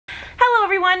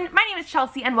everyone, my name is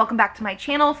Chelsea and welcome back to my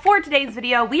channel. For today's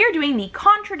video, we are doing the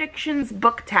Contradictions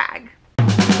Book Tag.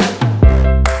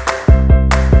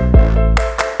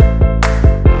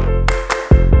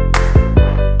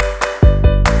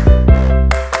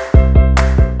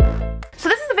 So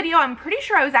this is a video I'm pretty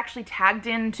sure I was actually tagged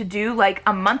in to do like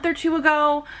a month or two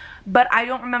ago, but I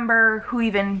don't remember who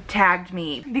even tagged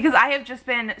me because I have just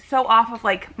been so off of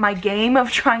like my game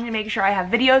of trying to make sure I have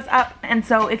videos up. And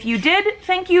so if you did,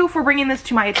 thank you for bringing this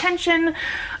to my attention.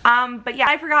 But yeah,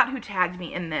 I forgot who tagged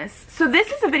me in this. So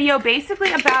this is a video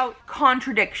basically about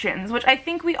contradictions, which I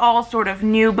think we all sort of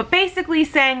knew, but basically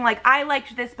saying like, I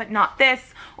liked this but not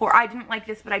this, or I didn't like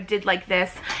this but I did like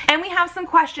this. And we have some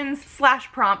questions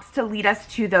 / prompts to lead us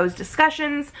to those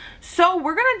discussions. So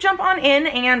we're gonna jump on in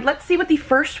and let's see what the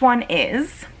first one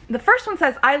is. The first one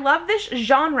says, I love this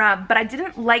genre, but I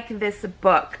didn't like this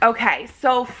book. Okay,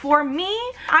 so for me,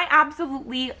 I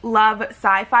absolutely love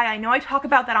sci-fi. I know I talk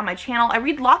about that on my channel. I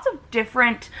read lots of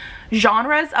different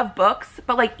genres of books,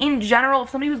 but like in general, if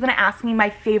somebody was gonna ask me my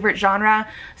favorite genre,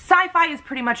 sci-fi is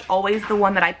pretty much always the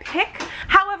one that I pick.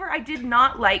 However, I did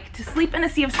not like To Sleep in a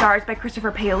Sea of Stars by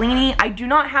Christopher Paolini. I do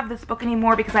not have this book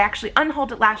anymore because I actually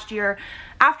unhauled it last year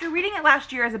after reading it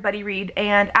last year as a buddy read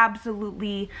and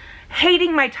absolutely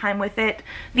hating my time with it.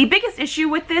 The biggest issue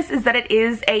with this is that it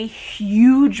is a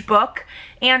huge book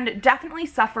and definitely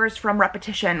suffers from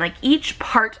repetition. Like each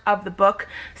part of the book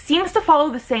seems to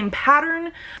follow the same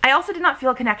pattern. I also did not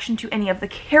feel a connection to any of the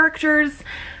characters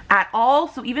at all.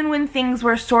 So even when things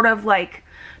were sort of like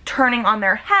turning on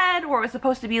their head or it was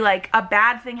supposed to be like a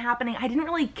bad thing happening, I didn't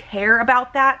really care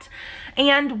about that.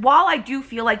 And while I do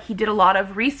feel like he did a lot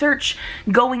of research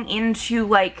going into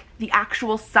like the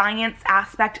actual science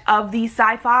aspect of the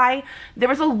sci-fi, there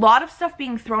was a lot of stuff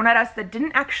being thrown at us that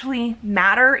didn't actually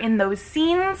matter in those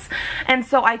scenes. And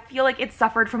so I feel like it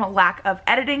suffered from a lack of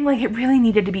editing. Like it really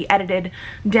needed to be edited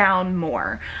down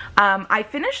more. I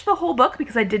finished the whole book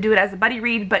because I did do it as a buddy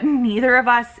read, but neither of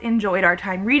us enjoyed our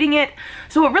time reading it.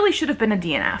 So it really should have been a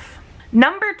DNF.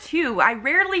 Number 2, I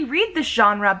rarely read this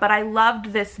genre, but I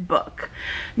loved this book.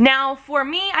 Now, for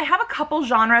me, I have a couple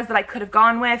genres that I could have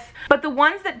gone with, but the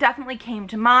ones that definitely came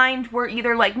to mind were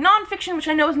either like nonfiction, which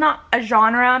I know is not a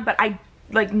genre, but I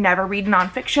like never read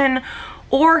nonfiction,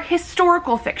 or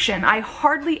historical fiction. I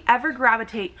hardly ever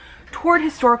gravitate toward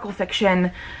historical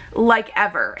fiction like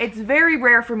ever. It's very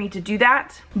rare for me to do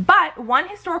that. But one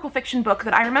historical fiction book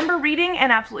that I remember reading and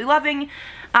absolutely loving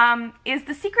is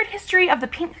The Secret History of the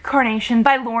Pink Carnation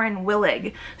by Lauren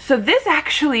Willig. So this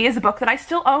actually is a book that I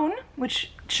still own,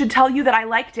 which should tell you that I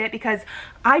liked it because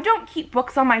I don't keep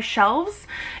books on my shelves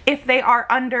if they are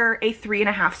under a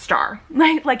 3.5 star,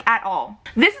 like at all.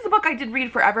 This is a book I did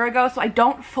read forever ago, so I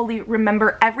don't fully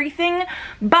remember everything,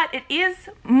 but it is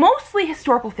mostly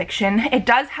historical fiction. It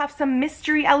does have some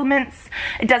mystery elements,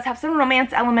 it does have some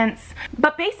romance elements,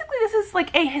 but basically this is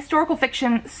like a historical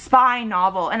fiction spy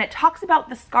novel, and it talks about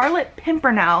the Scarlet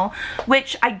Pimpernel,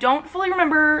 which I don't fully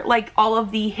remember like all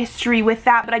of the history with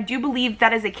that, but I do believe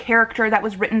that is a character that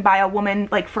was written by a woman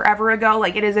like forever ago.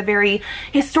 Like it is a very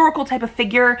historical type of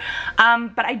figure,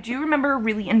 but I do remember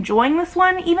really enjoying this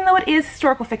one, even though it is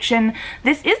historical fiction.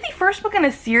 This is the first book in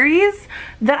a series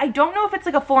that I don't know if it's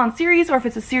like a full-on series or if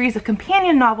it's a series of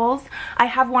companion novels. I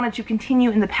have wanted to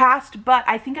continue in the past, but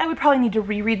I think I would probably need to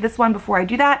reread this one before I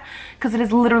do that because it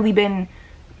has literally been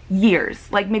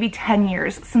years, like maybe 10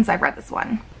 years since I've read this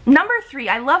one. Number 3,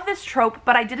 I love this trope,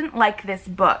 but I didn't like this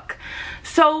book.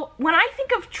 So when I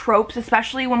think of tropes,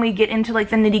 especially when we get into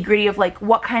like the nitty-gritty of like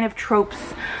what kind of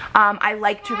tropes I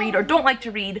like to read or don't like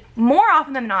to read, more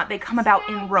often than not they come about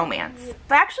in romance.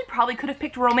 I actually probably could have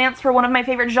picked romance for one of my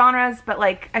favorite genres, but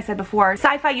like I said before,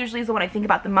 sci-fi usually is the one I think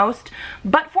about the most.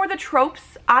 But for the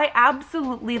tropes, I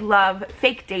absolutely love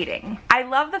fake dating. I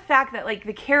love the fact that like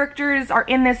the characters are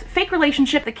in this fake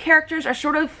relationship. The characters are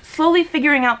sort of slowly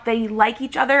figuring out they like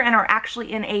each other and are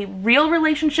actually in a real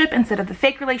relationship instead of the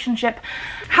fake relationship.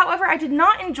 However, I did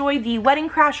not enjoy The Wedding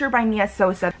Crasher by Mia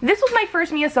Sosa. This was my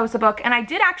first Mia Sosa book and I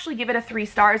did actually give it a 3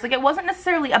 stars. Like it wasn't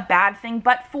necessarily a bad thing,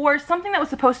 but for something that was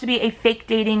supposed to be a fake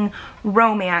dating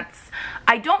romance,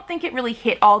 I don't think it really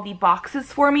hit all the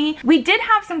boxes for me. We did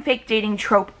have some fake dating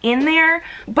trope in there,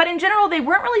 but in general they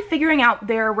weren't really figuring out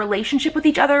their relationship with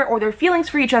each other or their feelings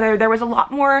for each other. There was a lot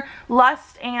more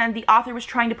lust and the author was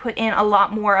trying to put in a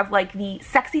lot more of like the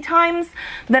sexy times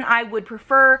than I would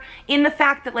prefer, in the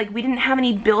fact that like we didn't have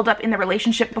any build up in the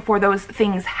relationship before those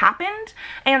things happened.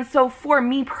 And so for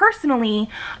me personally,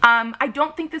 I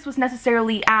don't think this was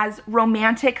necessarily as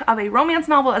romantic of a romance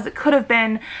novel as it could have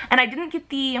been, and I didn't get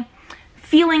the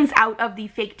feelings out of the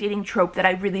fake dating trope that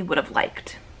I really would have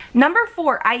liked. Number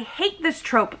 4, I hate this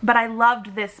trope, but I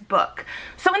loved this book.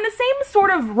 So in the same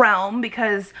sort of realm,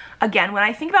 because again, when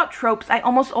I think about tropes, I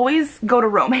almost always go to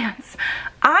romance.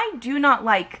 I do not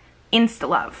like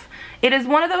insta-love. It is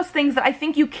one of those things that I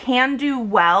think you can do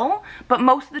well, but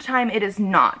most of the time it is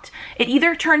not. It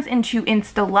either turns into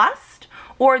insta-lust,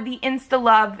 or the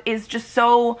insta-love is just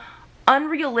so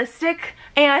unrealistic,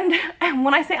 and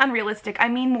when I say unrealistic, I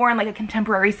mean more in like a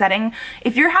contemporary setting.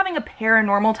 If you're having a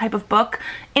paranormal type of book,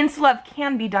 insta-love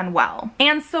can be done well.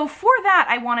 And so for that,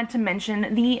 I wanted to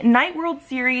mention the Night World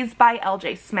series by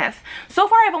L.J. Smith. So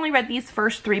far, I've only read these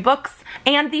first 3 books,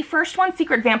 and the first one,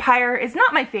 Secret Vampire, is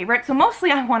not my favorite, so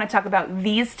mostly I want to talk about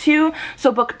these 2.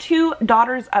 So book 2,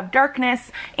 Daughters of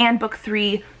Darkness, and book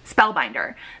 3,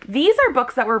 Spellbinder. These are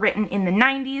books that were written in the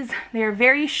 90s. They're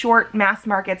very short mass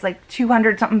markets, like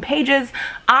 200 something pages.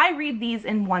 I read these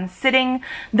in one sitting.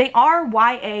 They are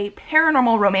YA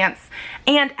paranormal romance,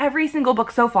 and every single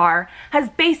book so far has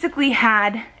basically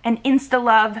had an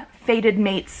insta-love, fated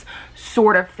mates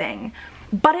sort of thing.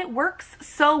 But it works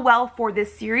so well for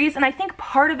this series, and I think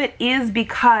part of it is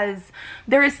because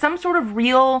there is some sort of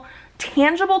real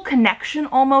tangible connection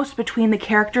almost between the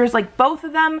characters. Like both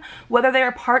of them, whether they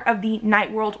are part of the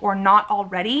Night World or not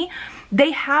already, they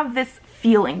have this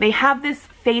feeling, they have this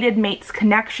fated mates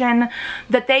connection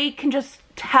that they can just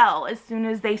tell as soon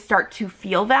as they start to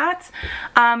feel that,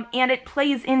 and it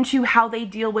plays into how they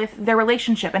deal with their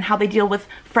relationship and how they deal with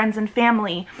friends and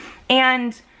family.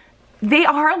 And they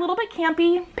are a little bit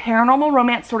campy, paranormal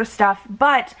romance sort of stuff,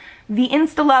 but the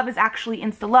insta-love is actually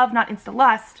insta-love, not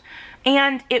insta-lust,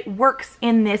 and it works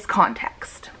in this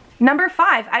context. Number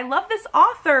 5, I love this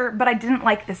author, but I didn't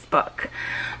like this book.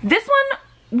 This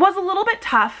one was a little bit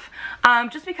tough,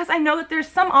 just because I know that there's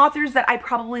some authors that I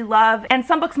probably love, and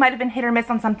some books might have been hit or miss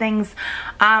on some things,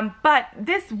 but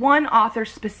this one author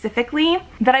specifically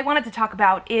that I wanted to talk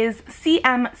about is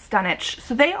C.M. Stunich.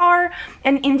 So they are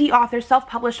an indie author,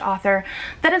 self-published author,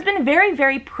 that has been very,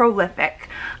 very prolific.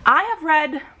 I have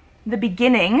read the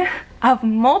beginning of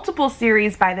multiple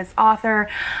series by this author,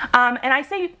 and I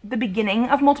say the beginning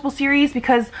of multiple series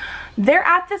because they're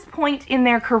at this point in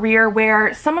their career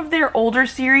where some of their older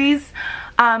series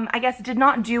I guess did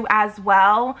not do as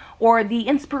well, or the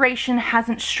inspiration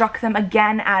hasn't struck them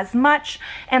again as much,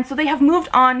 and so they have moved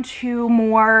on to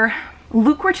more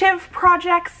lucrative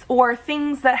projects or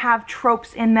things that have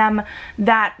tropes in them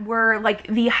that were like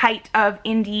the height of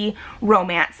indie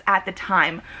romance at the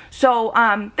time. So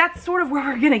that's sort of where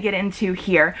we're gonna get into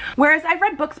here. Whereas I've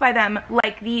read books by them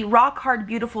like the Rock Hard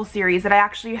Beautiful series that I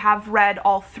actually have read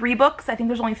all 3 books. I think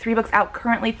there's only 3 books out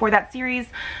currently for that series.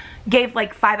 Gave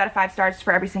like 5 out of 5 stars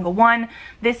for every single one.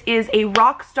 This is a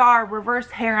rock star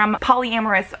reverse harem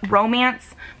polyamorous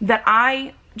romance that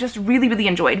I just really, really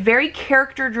enjoyed. Very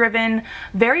character driven,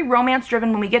 very romance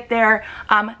driven when we get there.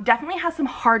 Definitely has some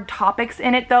hard topics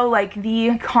in it though, like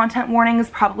the content warnings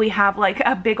probably have like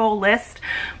a big old list,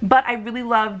 but I really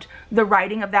loved the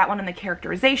writing of that one and the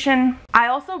characterization. I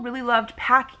also really loved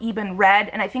Pack Ebon Red,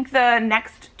 and I think the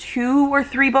next 2 or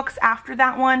 3 books after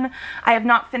that one, I have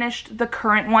not finished the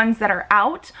current ones that are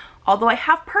out. Although I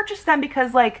have purchased them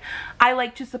because like I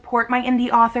like to support my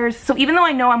indie authors. So even though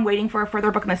I know I'm waiting for a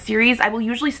further book in the series, I will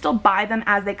usually still buy them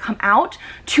as they come out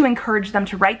to encourage them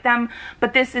to write them.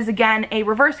 But this is again a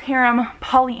reverse harem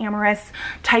polyamorous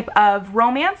type of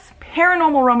romance,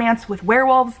 paranormal romance with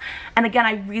werewolves. And again,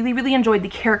 I really, really enjoyed the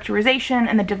characterization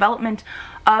and the development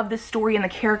of the story and the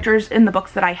characters in the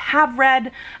books that I have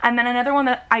read. And then another one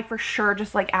that I for sure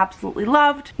just like absolutely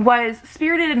loved was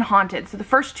Spirited and Haunted. So the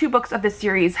first 2 books of this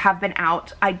series have been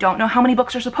out. I don't know how many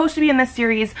books are supposed to be in this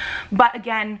series, but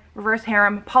again, reverse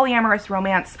harem, polyamorous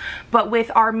romance, but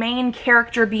with our main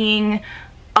character being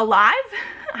alive.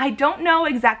 I don't know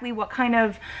exactly what kind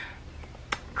of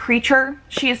creature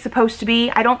she is supposed to be.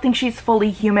 I don't think she's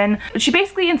fully human. She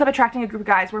basically ends up attracting a group of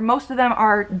guys where most of them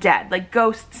are dead, like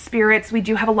ghosts, spirits. We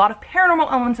do have a lot of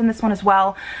paranormal elements in this one as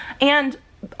well. And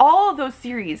all of those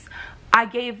series, I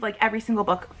gave like every single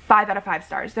book 5 out of 5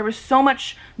 stars. There was so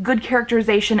much good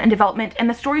characterization and development, and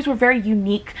the stories were very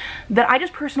unique that I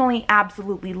just personally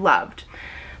absolutely loved.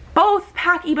 Both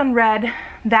Pack Ebon Red,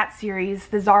 that series,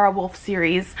 the Zara Wolf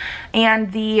series,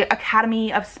 and the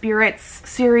Academy of Spirits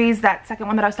series, that second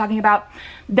one that I was talking about,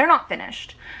 they're not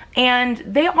finished. And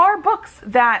they are books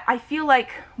that I feel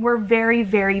like were very,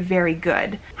 very, very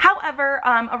good. However,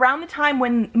 around the time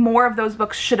when more of those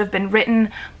books should have been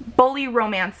written, bully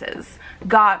romances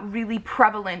got really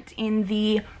prevalent in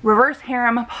the reverse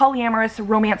harem, polyamorous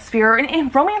romance sphere, and in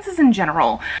romances in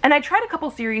general. And I tried a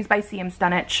couple series by C.M.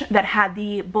 Stunich that had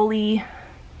the bully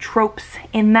tropes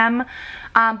in them.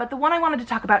 But the one I wanted to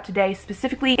talk about today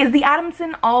specifically is the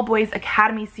Adamson All Boys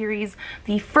Academy series.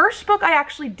 The first book I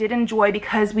actually did enjoy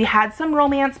because we had some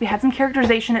romance, we had some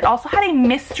characterization, it also had a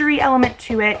mystery element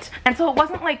to it, and so it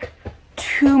wasn't like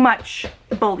too much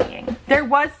bullying. There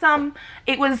was some,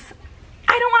 it was,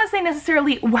 I don't want to say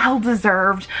necessarily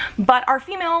well-deserved, but our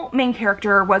female main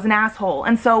character was an asshole,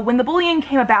 and so when the bullying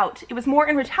came about, it was more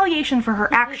in retaliation for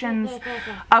her actions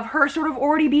of her sort of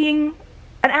already being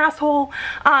an asshole,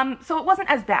 so it wasn't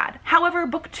as bad. However,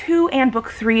 book 2 and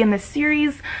book 3 in this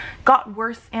series got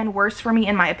worse and worse for me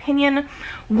in my opinion.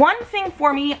 One thing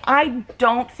for me, I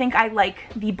don't think I like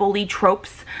the bully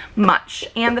tropes much,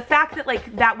 and the fact that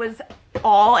like that was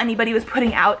all anybody was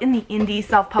putting out in the indie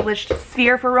self-published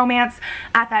sphere for romance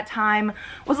at that time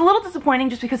was a little disappointing,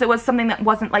 just because it was something that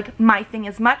wasn't like my thing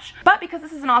as much, but because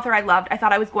this is an author I loved, I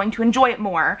thought I was going to enjoy it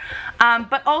more.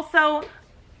 But also,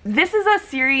 this is a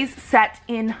series set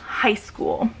in high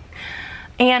school,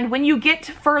 and when you get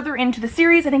further into the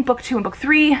series, I think book 2 and book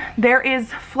 3, there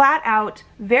is flat out,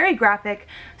 very graphic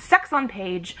sex on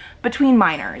page between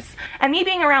minors. And me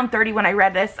being around 30 when I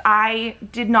read this, I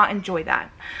did not enjoy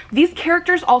that. These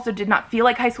characters also did not feel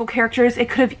like high school characters. It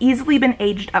could have easily been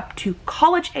aged up to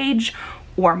college age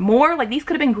or more. Like, these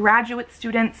could have been graduate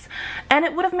students, and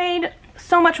it would have made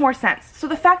so much more sense. So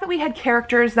the fact that we had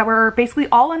characters that were basically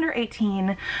all under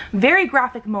 18, very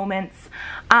graphic moments,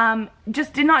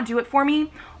 just did not do it for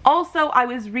me. Also, I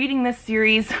was reading this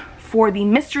series for the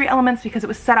mystery elements because it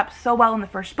was set up so well in the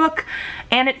first book,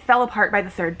 and it fell apart by the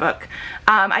third book.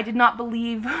 I did not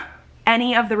believe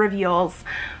any of the reveals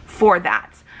for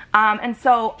that. And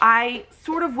so I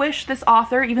sort of wish this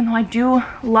author, even though I do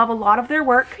love a lot of their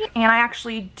work, and I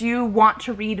actually do want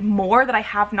to read more that I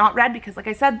have not read because, like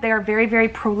I said, they are very, very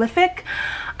prolific.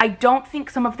 I don't think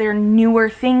some of their newer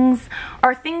things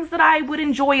are things that I would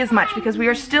enjoy as much because we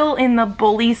are still in the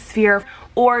bully sphere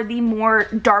or the more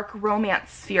dark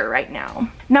romance sphere right now.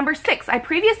 Number 6, I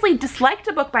previously disliked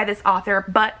a book by this author,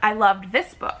 but I loved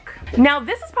this book. Now,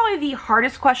 this is probably the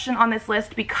hardest question on this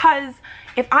list because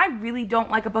if I really don't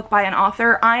like a book by an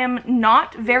author, I am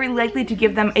not very likely to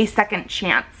give them a second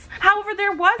chance. However,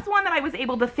 there was one that I was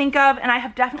able to think of, and I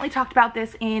have definitely talked about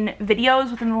this in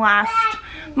videos within the last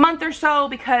month or so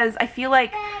because I feel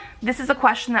like this is a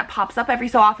question that pops up every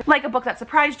so often, like a book that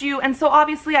surprised you, and so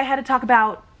obviously I had to talk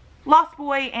about Lost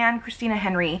Boy and Christina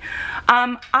Henry.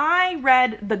 I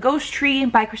read The Ghost Tree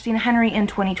by Christina Henry in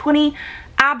 2020.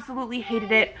 Absolutely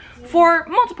hated it for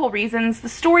multiple reasons. The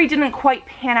story didn't quite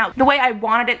pan out the way I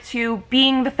wanted it to,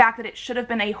 being the fact that it should have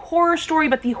been a horror story,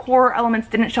 but the horror elements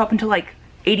didn't show up until like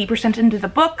 80% into the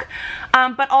book.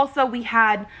 But also we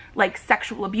had like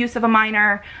sexual abuse of a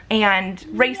minor and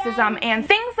racism and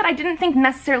things that I didn't think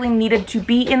necessarily needed to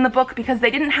be in the book because they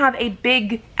didn't have a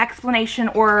big explanation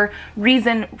or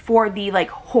reason for the like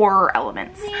horror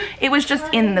elements. It was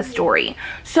just in the story.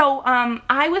 So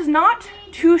I was not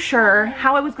too sure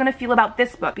how I was going to feel about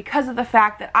this book because of the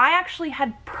fact that I actually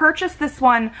had purchased this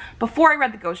one before I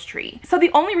read The Ghost Tree. So the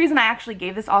only reason I actually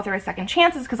gave this author a second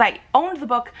chance is because I owned the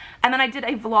book, and then I did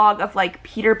a vlog of like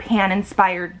Peter Pan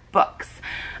inspired books.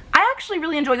 I actually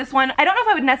really enjoyed this one. I don't know if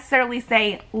I would necessarily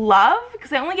say love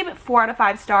because I only gave it 4 out of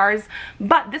 5 stars,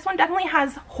 but this one definitely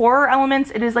has horror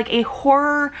elements. It is like a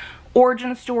horror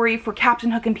origin story for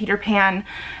Captain Hook and Peter Pan,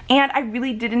 and I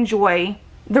really did enjoy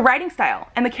the writing style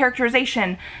and the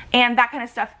characterization and that kind of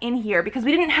stuff in here because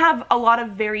we didn't have a lot of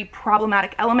very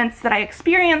problematic elements that I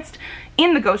experienced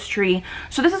in The Ghost Tree.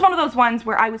 So this is one of those ones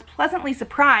where I was pleasantly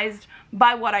surprised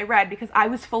by what I read because I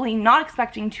was fully not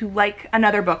expecting to like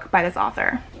another book by this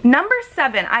author. Number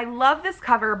 7, I love this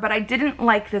cover, but I didn't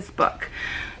like this book.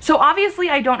 So obviously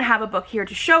I don't have a book here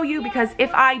to show you because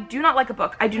if I do not like a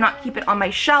book, I do not keep it on my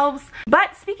shelves.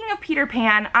 But speaking of Peter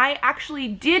Pan, I actually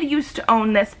did used to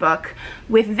own this book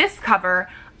with this cover.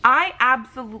 I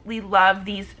absolutely love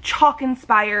these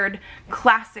chalk-inspired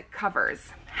classic covers.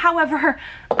 However,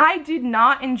 I did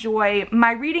not enjoy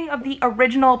my reading of the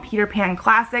original Peter Pan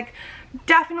classic.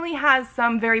 Definitely has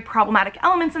some very problematic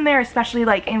elements in there, especially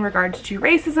like in regards to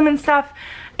racism and stuff,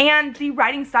 and the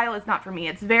writing style is not for me.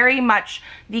 It's very much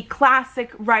the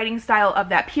classic writing style of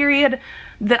that period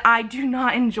that I do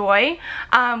not enjoy,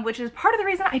 which is part of the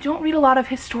reason I don't read a lot of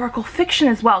historical fiction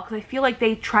as well, because I feel like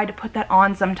they try to put that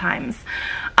on sometimes.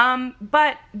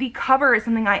 But the cover is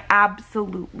something I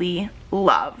absolutely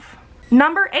love.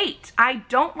 Number 8, I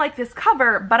don't like this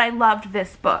cover, but I loved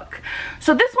this book.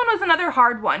 So this one was another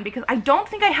hard one because I don't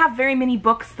think I have very many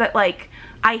books that like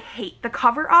I hate the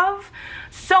cover of.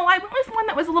 So I went with one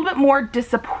that was a little bit more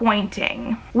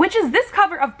disappointing, which is this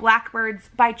cover of Blackbirds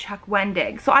by Chuck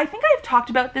Wendig. So I think I've talked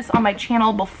about this on my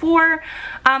channel before,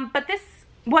 but this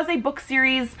was a book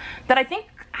series that I think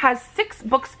has 6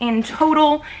 books in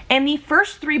total, and the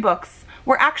first 3 books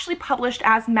were actually published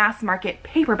as mass market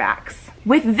paperbacks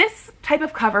with this type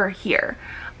of cover here.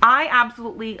 I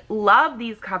absolutely love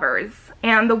these covers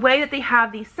and the way that they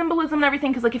have the symbolism and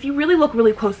everything, because like if you really look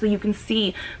really closely, you can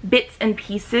see bits and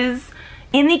pieces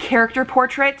in the character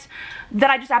portrait that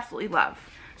I just absolutely love.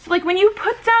 So like when you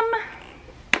put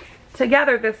them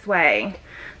together this way,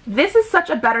 this is such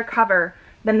a better cover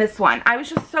than this one. I was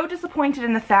just so disappointed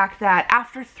in the fact that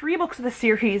after 3 books of the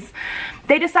series,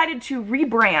 they decided to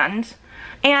rebrand.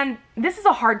 And this is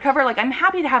a hardcover. Like, I'm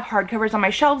happy to have hardcovers on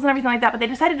my shelves and everything like that, but they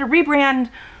decided to rebrand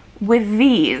with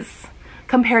these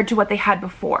compared to what they had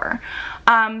before.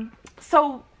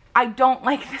 So I don't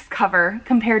like this cover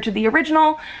compared to the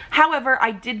original. However,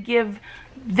 I did give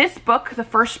this book, the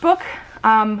first book,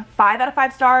 5 out of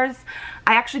 5 stars.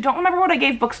 I actually don't remember what I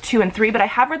gave books 2 and 3, but I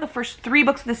have read the first 3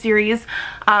 books of the series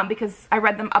because I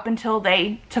read them up until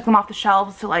they took them off the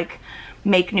shelves to like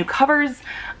make new covers,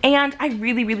 and I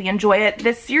really, really enjoy it.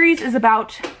 This series is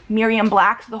about Miriam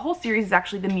Black, so the whole series is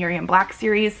actually the Miriam Black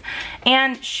series,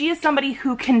 and she is somebody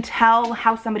who can tell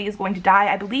how somebody is going to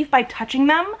die, I believe by touching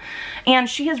them, and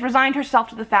she has resigned herself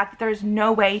to the fact that there is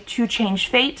no way to change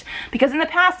fate, because in the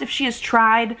past, if she has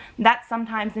tried, that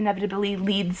sometimes inevitably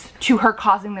leads to her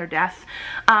causing their death.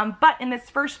 But in this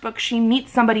first book, she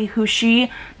meets somebody who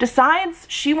she decides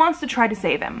she wants to try to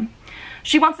save him.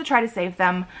 She wants to try to save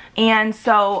them, and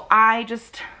so I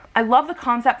love the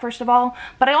concept, first of all,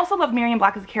 but I also love Miriam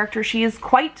Black as a character. She is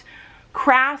quite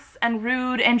crass and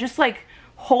rude and just like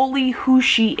wholly who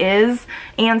she is,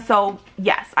 and so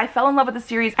yes, I fell in love with the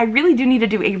series. I really do need to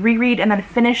do a reread and then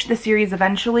finish the series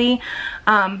eventually,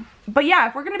 but yeah,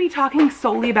 if we're going to be talking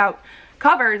solely about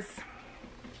covers,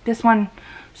 this one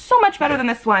so much better than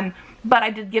this one. But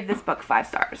I did give this book 5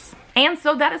 stars. And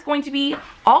so that is going to be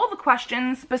all the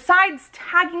questions besides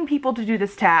tagging people to do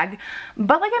this tag.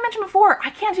 But like I mentioned before,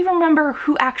 I can't even remember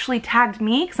who actually tagged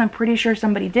me because I'm pretty sure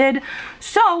somebody did.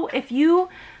 So if you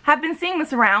have been seeing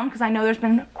this around, because I know there's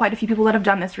been quite a few people that have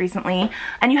done this recently,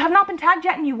 and you have not been tagged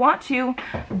yet and you want to,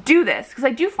 do this. Because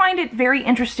I do find it very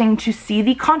interesting to see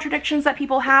the contradictions that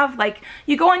people have. Like,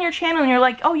 you go on your channel and you're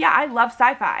like, oh yeah, I love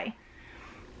sci-fi.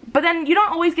 But then you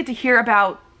don't always get to hear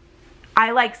about,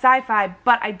 I like sci-fi,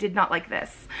 but I did not like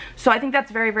this. So I think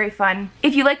that's very, very fun.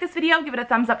 If you like this video, give it a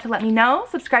thumbs up to let me know.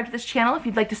 Subscribe to this channel if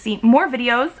you'd like to see more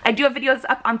videos. I do have videos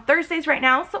up on Thursdays right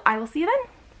now, so I will see you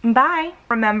then. Bye.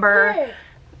 Remember, Hey.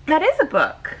 That is a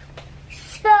book.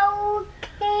 So,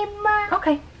 Mom.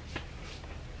 Okay.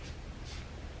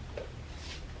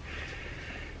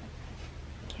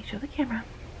 Okay, show the camera.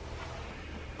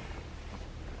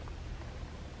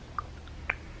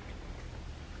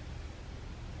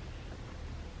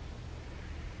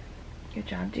 Good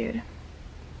job, dude.